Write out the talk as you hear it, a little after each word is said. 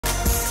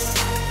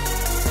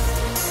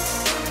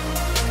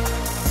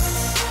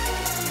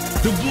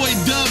The boy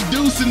Dub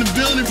Deuce in the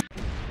building.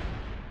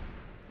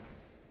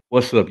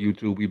 What's up,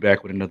 YouTube? We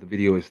back with another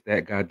video. It's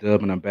that guy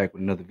Dub, and I'm back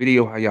with another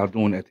video. How y'all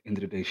doing? At the end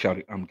of the day,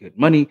 shouting, I'm good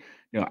money.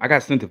 You know, I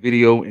got sent a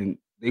video, and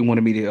they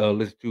wanted me to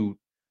listen to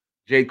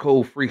J.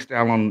 Cole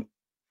freestyling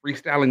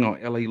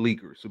on LA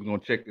Leakers. So we're gonna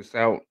check this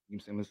out. You know what I'm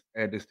saying? Let's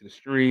add this to the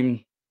stream. You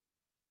know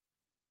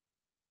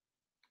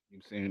what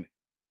I'm saying?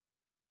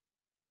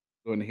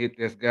 Go ahead and hit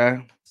this guy.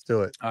 Let's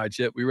do it. All right,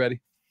 Chip, we ready?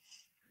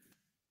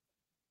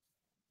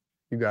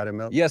 You got it,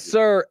 Milk. Yes,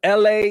 sir.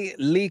 LA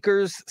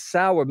Leakers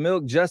Sour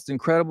Milk, just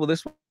incredible.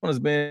 This one has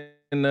been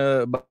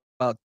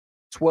about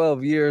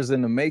 12 years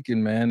in the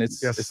making, man. It's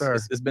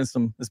been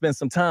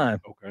some time.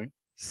 Okay.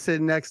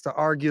 Sitting next to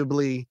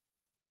arguably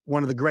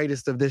one of the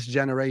greatest of this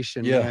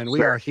generation, man.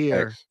 We are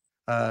here.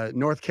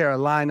 North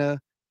Carolina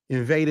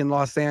invading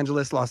Los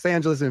Angeles. Los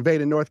Angeles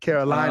invading North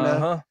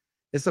Carolina.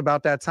 It's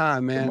about that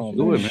time, man. Come on,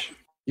 do it, man.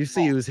 You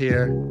see who's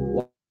here.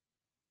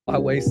 Why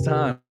waste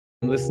time?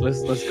 Let's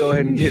go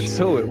ahead and get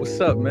to it. What's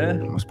up,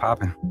 man? What's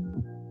popping?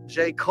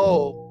 J.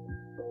 Cole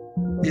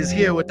is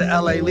here with the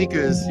LA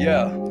Leakers.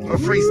 Yeah. For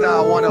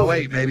Freestyle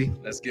 108, baby.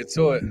 Let's get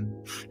to it.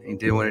 Ain't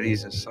did one of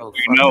these in so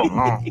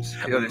long.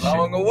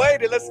 Long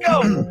awaited. Let's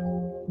go.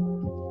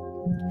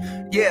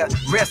 Yeah,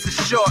 rest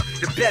assured,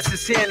 the best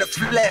is here in the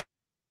flesh.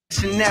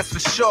 And that's for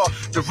sure.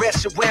 The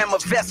rest should wear my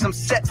vest. I'm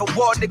set for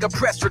war, nigga.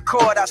 Press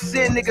record. I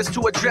send niggas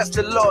to address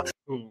the Lord.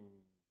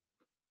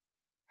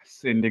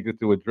 Send niggas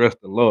to address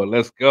the Lord.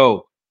 Let's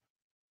go.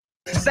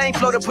 Same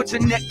flow to put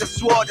your neck to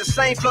sword. The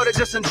same flow to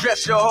just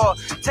undress your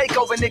whore. Take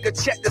over,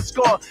 nigga, check the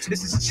score.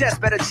 This is chess,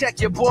 better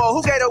check your boy.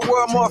 Who gave the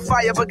world more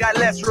fire but got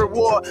less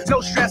reward? No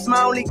stress,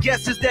 my only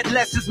guess is that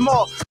less is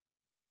more.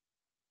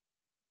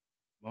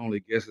 My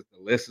only guess is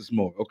the less is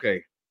more.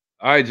 Okay.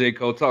 All right, J.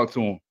 Cole, talk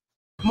to him.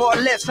 More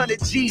or less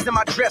 100 G's in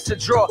my dresser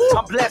drawer.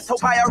 I'm blessed,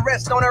 hope I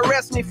arrest, don't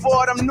arrest me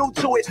for it. I'm new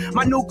to it.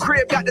 My new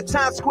crib got the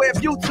Times Square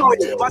view to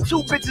it. While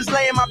two bitches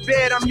lay in my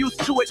bed, I'm used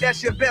to it.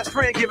 That's your best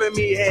friend giving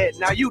me head.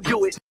 Now you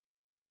do it.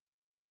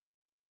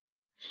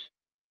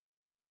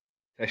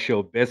 That's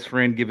your best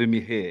friend giving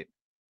me head.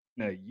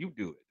 Now you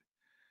do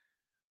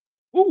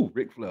it. Ooh,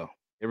 Ric Flair.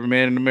 Every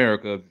man in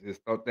America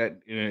just thought that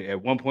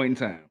at one point in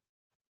time.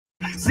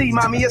 See,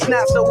 mommy, it's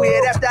not so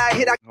weird. After I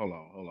hit, Hold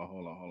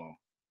on.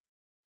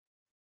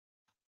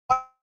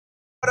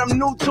 But I'm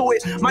new to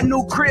it. My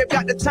new crib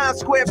got the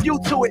Times Square view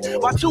to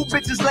it. While two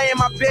bitches lay in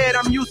my bed,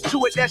 I'm used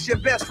to it. That's your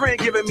best friend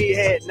giving me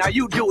head. Now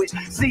you do it.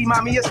 See,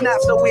 mommy, it's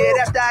not so weird.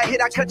 After I hit,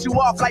 I cut you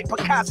off like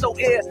Picasso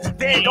here,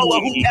 Van Gogh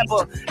or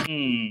whoever.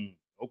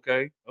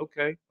 Okay,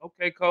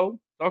 Cole.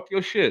 Talk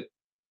your shit.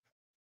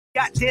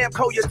 Goddamn,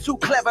 Cole, you're too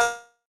clever.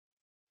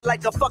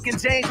 Like a fucking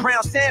James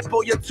Brown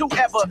sample, you're too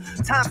ever.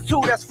 Times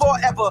two, that's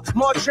forever.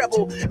 More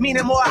treble,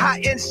 meaning more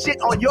high-end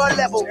shit on your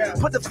level.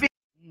 Put the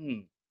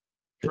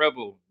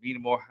Treble,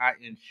 meaning more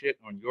high-end shit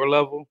on your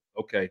level?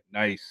 Okay,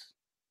 nice.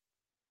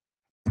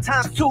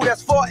 Times two,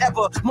 that's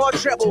forever. More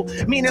treble,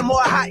 meaning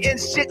more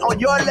high-end shit on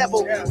your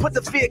level. Put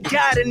the fear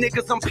God in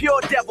niggas, I'm pure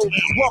devil.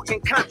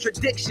 Walking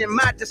contradiction,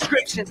 my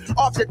description.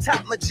 Off the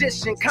top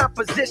magician,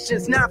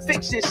 compositions,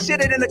 non-fiction. Shit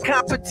it in the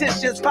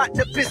competitions, pot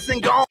the piss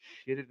and gone.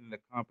 Shit it in the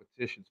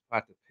competitions,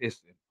 pot the piss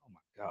in. Oh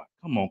my God,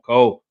 come on,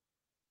 Cole.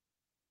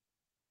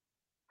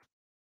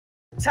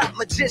 Top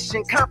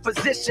magician,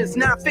 compositions,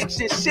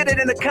 non-fiction. Shit it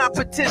in the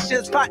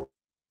competitions, pot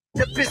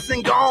the piss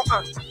and gone.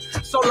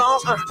 So long,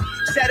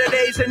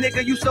 Saturdays a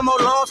nigga used to mow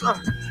lawns,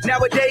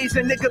 Nowadays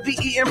a nigga be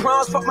eating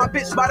prawns. Fuck my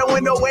bitch by the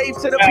window, wave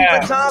to the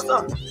peeping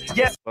toms,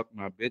 Yes. Fuck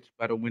my bitch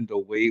by the window,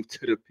 wave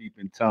to the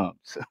peeping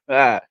toms.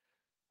 I'm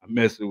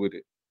messing with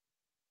it.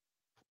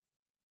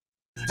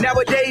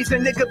 Nowadays a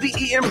nigga be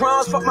eating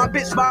prawns. Fuck my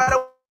bitch by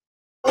the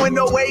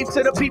window, wave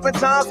to the peeping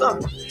toms,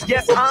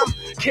 Yes, I'm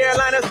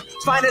Carolina's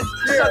finest.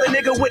 Southern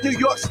nigga with New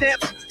York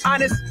stamps.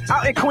 Honest,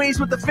 out in Queens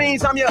with the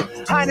fiends, I'm your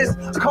highness.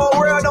 Cold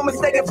world, don't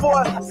mistake it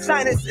for a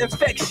sinus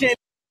infection.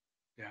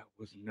 That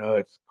was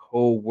nuts.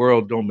 Cold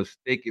world, don't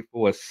mistake it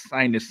for a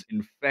sinus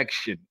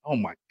infection. Oh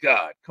my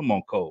God. Come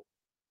on, Cole.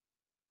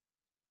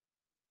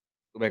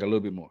 Go back a little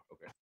bit more.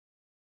 Okay.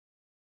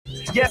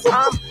 Yes,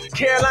 I'm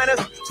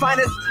Carolina's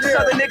finest.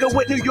 Southern nigga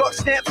with New York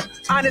stamps.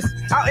 Honest,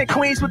 out in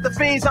Queens with the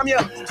fiends, I'm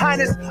your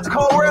highness.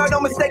 Cold world,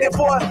 don't mistake it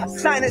for a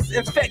sinus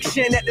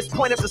infection. At this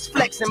point of this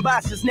flexing,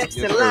 boss is next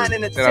in line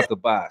in the set out the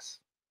boss.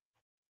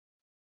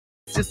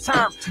 It's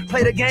time,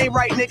 play the game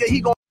right, nigga.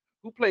 He gon'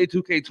 Who played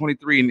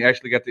 2K23 and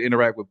actually got to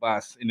interact with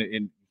boss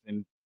in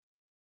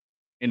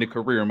the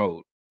career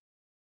mode?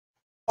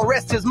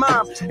 Rest his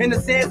mom in the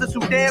sands of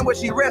Sudan where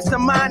she rests her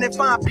mind and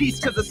find peace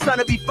cause the son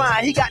will be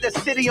fine. He got the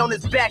city on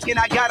his back and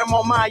I got him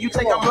on mine. You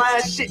think I'm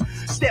lying? Shit.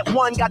 Step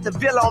one got the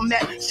villa on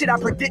that. Shit I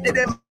predicted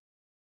in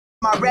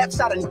my raps.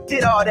 I done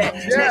did all that.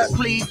 Next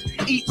please.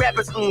 Eat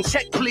rappers,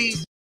 check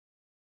please.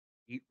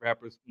 Eat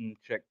rappers,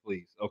 check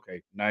please.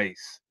 Okay,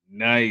 nice.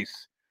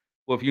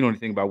 Well, if you know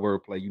anything about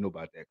wordplay, you know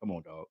about that. Come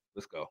on, dog.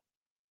 Let's go.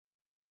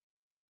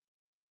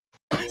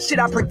 Shit,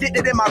 I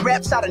predicted in my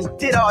raps, I done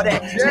did all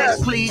that. Yes.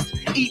 Next, please.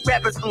 Eat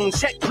rappers,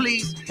 check,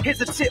 please.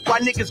 Here's a tip why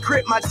niggas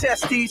grip my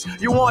testes.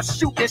 You want to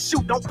shoot, then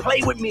shoot, don't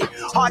play with me.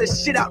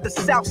 Hardest shit out the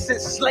South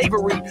since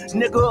slavery,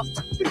 nigga.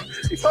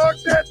 Talk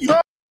that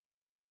talk.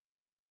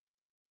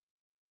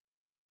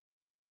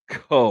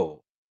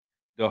 Cole,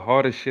 the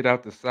hardest shit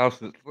out the South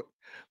since...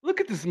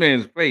 Look at this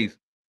man's face.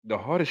 The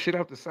hardest shit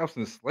out the South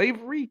since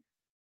slavery?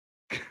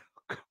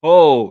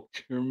 Cole,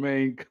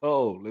 Jermaine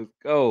Cole, let's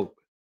go.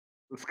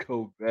 Let's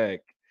go back.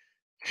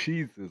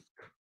 Jesus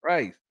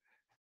Christ.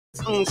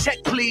 Check,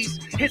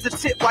 please. Here's a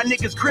tip why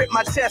niggas grip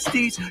my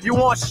testes. You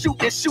want to shoot,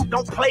 then shoot,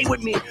 don't play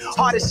with me.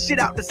 Hardest shit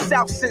out the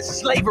South since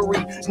slavery,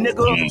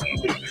 nigga.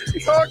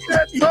 Talk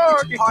that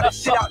talk.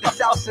 Hardest shit out the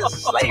South since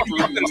slavery,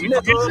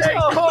 nigga.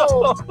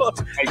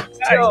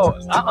 Yo,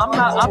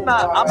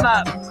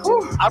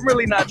 I'm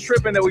really not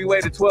tripping that we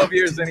waited 12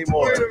 years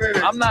anymore.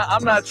 I'm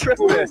not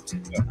tripping.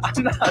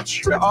 I'm not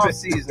tripping. All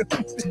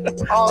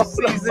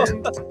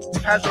season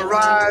has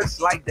arrived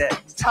like that.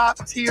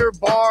 Top tier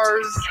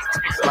bars.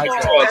 Like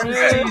that.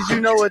 MCs,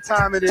 you know what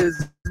time it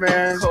is,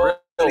 man.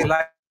 Really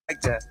like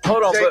that.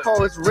 Hold on, J.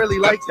 Cole, it's really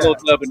like that.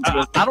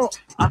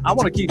 I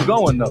want to keep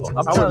going though.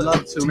 I would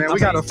love to, man. We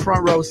got a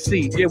front row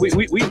seat. Yeah, we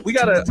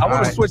gotta. I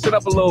want to switch it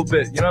up a little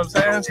bit. You know what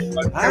I'm saying?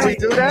 Can we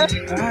do that?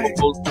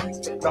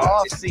 The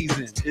off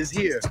season is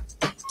here.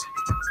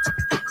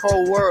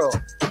 Cold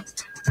world.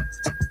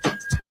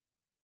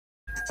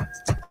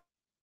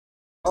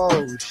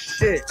 Oh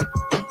shit.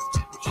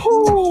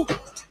 Whew.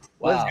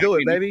 Wow. Let's do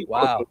it, baby.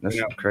 Wow, that's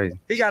crazy.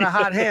 He got a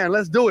hot hand.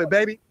 Let's do it,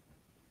 baby.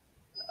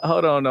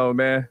 Hold on, though,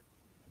 man.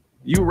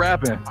 You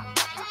rapping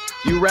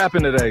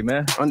today,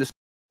 man. Okay.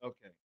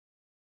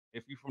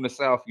 If you're from the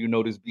South, you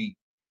know this beat.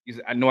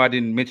 I know I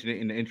didn't mention it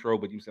in the intro,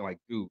 but you said like,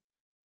 dude,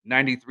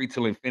 93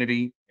 till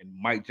infinity and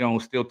Mike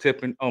Jones still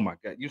tipping. Oh my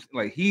God.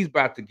 Like he's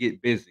about to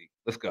get busy.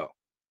 Let's go.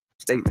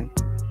 Statement.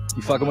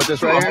 You fucking with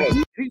this right here?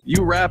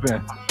 You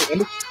rapping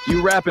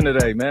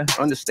today, man.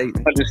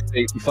 Understatement.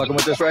 You fucking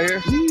with this right here?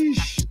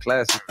 Yeesh.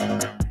 Classic.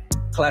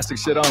 Classic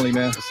shit only,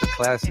 man. It's a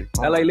classic.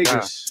 Oh LA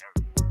Leakers.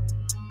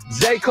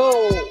 J.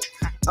 Cole.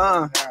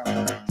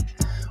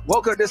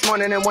 Woke up this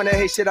morning and wonder,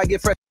 hey, shit, I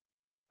get fresh.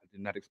 I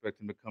did not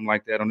expect him to come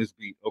like that on this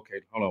beat.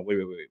 Okay, hold on. Wait.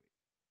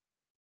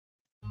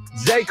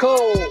 J.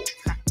 Cole.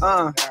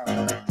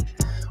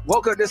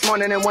 Woke up this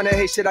morning and wonder,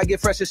 hey, shit, I get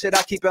fresh as shit.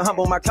 I keep it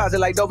humble. My closet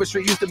like Dover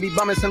Street used to be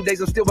bumming. Some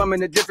days I'm still bumming.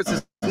 The difference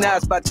is now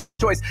it's by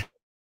choice.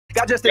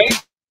 Got just a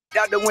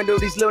out the window.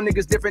 These little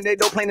niggas different. They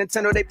don't play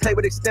Nintendo. They play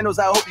with extendos.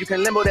 I hope you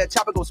can limbo. That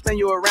chopper gon' spin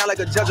you around like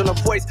a judge on a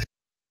voice.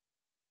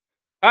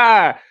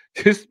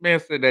 This man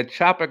said that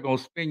chopper gonna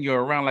spin you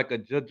around like a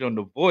judge on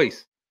The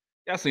Voice.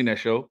 Y'all seen that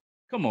show?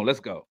 Come on, let's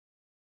go.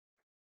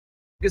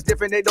 It's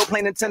different. They don't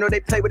play Nintendo.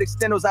 They play with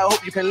extendos. I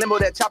hope you can limbo.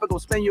 That chopper gon'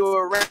 spin you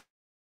around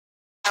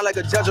like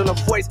a judge on a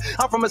voice.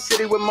 I'm from a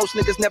city where most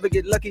niggas never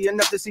get lucky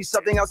enough to see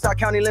something outside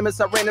county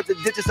limits. I ran up the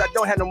ditches. I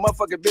don't have no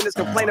motherfucking business.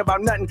 Complain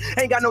about nothing.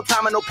 Ain't got no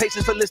time and no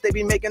patience for lists. They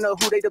be making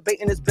who they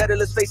debating is better.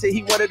 Let's face it,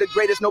 he one of the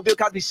greatest. No Bill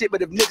Cosby shit,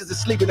 but if niggas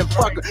is sleeping, then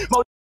fuck her.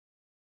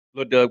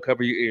 Lil Dub,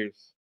 cover your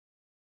ears.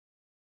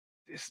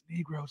 This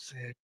Negro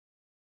said,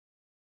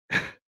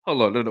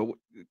 hold on, no.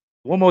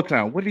 One more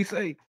time. What did he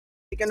say?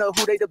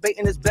 Who they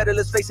debating is better.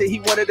 Let's face it, he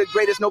one of the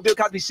greatest. No Bill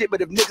Cosby shit,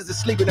 but if niggas is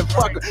sleeping, then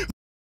fuck her.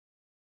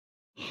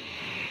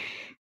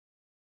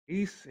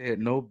 He said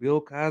no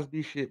Bill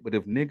Cosby shit, but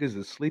if niggas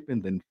is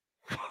sleeping, then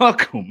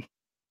fuck them.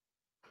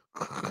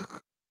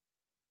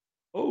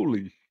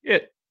 Holy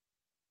shit.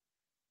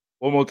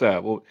 One more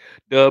time. Well,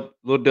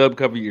 Lil Dub,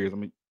 cover your ears.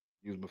 Let me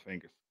use my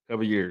fingers.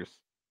 Cover your ears.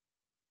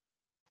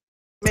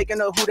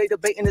 Making who they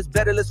debating is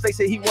better. Let's face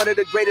it, he one of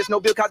the greatest. No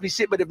Bill Cosby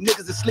shit, but if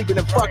niggas is sleeping,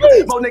 then fuck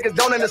it. Most niggas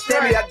don't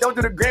understand me. I don't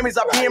do the Grammys.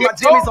 I be in my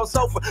jammies on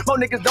sofa.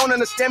 Most niggas don't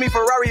understand me.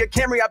 Ferrari or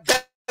Camry, I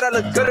bet I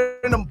look good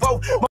in them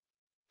both.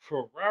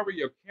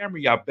 Ferrari or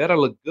Camry, I bet I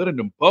look good in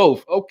them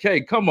both.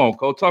 Okay, come on,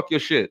 Cole, talk your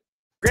shit.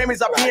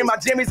 Grammys, I be in my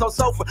jammies on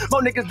sofa.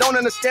 Most niggas don't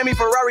understand me.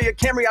 Ferrari or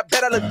Camry, I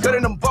bet I look good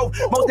in them both.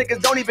 Most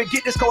niggas don't even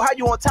get this. Cole, how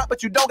you on top,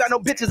 but you don't got no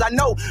bitches, I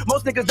know.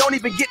 Most niggas don't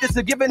even get this.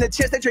 To giving a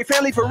chance, they trade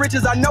family for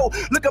riches, I know.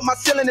 Look at my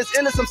ceiling, it's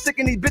endless. I'm sick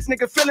of these bitch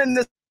niggas feeling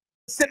this.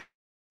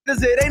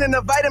 It ain't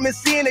enough vitamin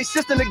C in they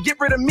system to get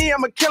rid of me.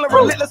 I'm a killer,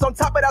 relentless on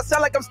top, but I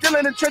sound like I'm still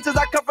in the trenches.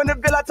 I come from the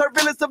villa, I turn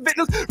villains to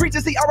victims.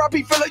 Reaches the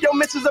RIP filler, yo,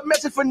 missions a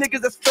message for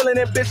niggas that's feeling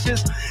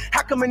ambitious.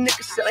 How come a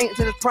nigga still ain't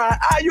to this pride?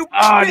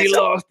 He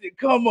lost it.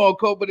 Come on,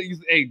 Cole. But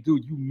hey,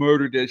 dude, you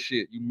murdered that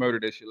shit.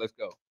 Let's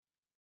go.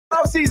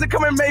 Off season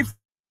coming May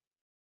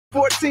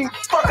 14th.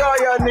 Fuck all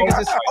y'all niggas.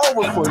 It's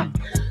over for you.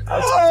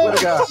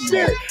 Oh,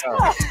 shit.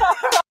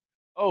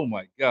 Oh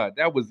my God,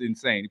 that was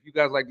insane. If you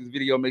guys like this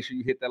video, make sure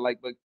you hit that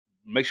like button.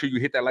 Make sure you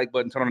hit that like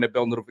button, turn on that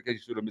bell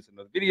notification so you don't miss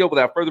another video.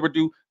 Without further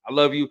ado, I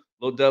love you.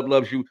 Lil Dub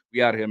loves you.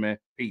 We out here, man.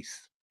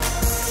 Peace. The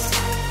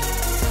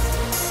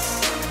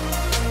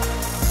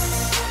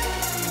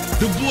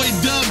boy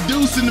Dub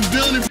Deuce in the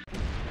building.